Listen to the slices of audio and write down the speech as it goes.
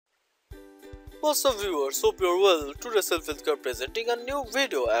What's up viewers, hope you're well. Today Self-Healthcare presenting a new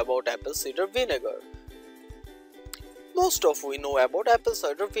video about apple cider vinegar. Most of we know about apple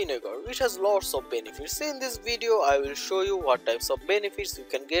cider vinegar, which has lots of benefits. In this video I will show you what types of benefits you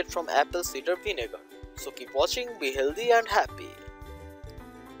can get from apple cider vinegar. So keep watching, be healthy and happy.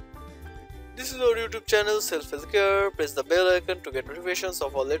 This is our YouTube channel Self-Healthcare. Press the bell icon to get notifications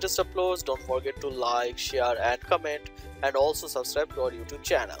of our latest uploads. Don't forget to like, share and comment, and also subscribe to our YouTube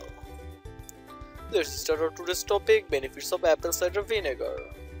channel. Let's start our today's topic, benefits of apple cider vinegar.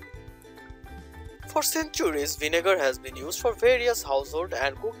 For centuries, vinegar has been used for various household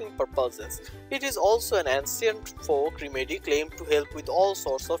and cooking purposes. It is also an ancient folk remedy claimed to help with all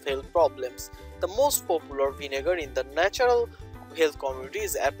sorts of health problems. The most popular vinegar in the natural health community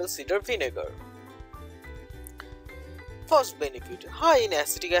is apple cider vinegar. First benefit, high in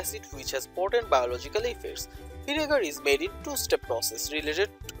acetic acid which has potent biological effects. Vinegar is made in two-step process related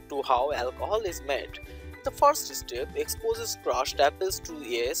to how alcohol is made. The first step exposes crushed apples to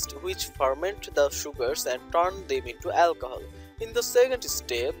yeast which ferment the sugars and turn them into alcohol. In the second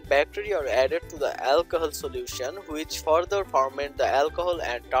step, bacteria are added to the alcohol solution which further ferment the alcohol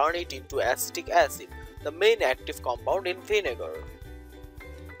and turn it into acetic acid, the main active compound in vinegar.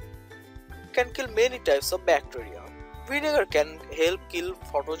 Can kill many types of bacteria. Vinegar can help kill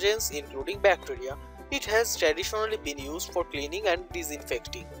pathogens including bacteria. It has traditionally been used for cleaning and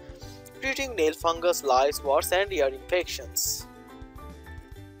disinfecting, treating nail fungus, lice, warts and ear infections.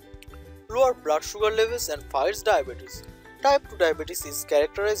 Lower blood sugar levels and fights diabetes. Type 2 diabetes is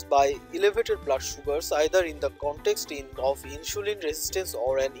characterized by elevated blood sugars either in the context of insulin resistance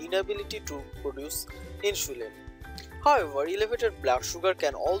or an inability to produce insulin. However, elevated blood sugar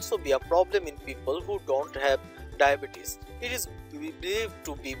can also be a problem in people who don't have diabetes. It is believed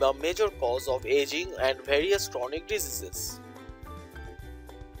to be a major cause of aging and various chronic diseases.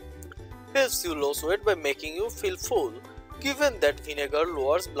 Helps you lose weight by making you feel full. Given that vinegar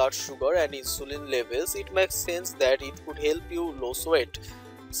lowers blood sugar and insulin levels, it makes sense that it could help you lose weight.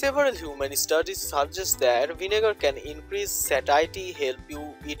 Several human studies suggest that vinegar can increase satiety, help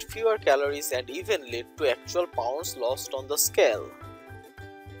you eat fewer calories and even lead to actual pounds lost on the scale.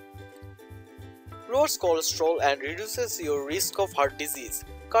 Lowers cholesterol and reduces your risk of heart disease.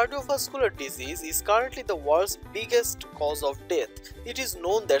 Cardiovascular disease is currently the world's biggest cause of death. It is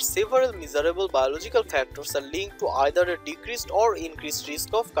known that several measurable biological factors are linked to either a decreased or increased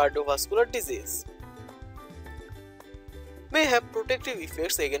risk of cardiovascular disease. May have protective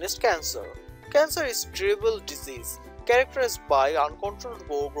effects against cancer. Cancer is a terrible disease characterized by uncontrolled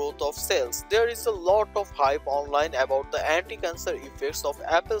growth of cells. There is a lot of hype online about the anti-cancer effects of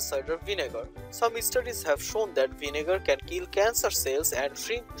apple cider vinegar. Some studies have shown that vinegar can kill cancer cells and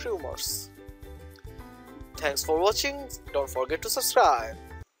shrink tumors. Thanks for watching. Don't forget to subscribe.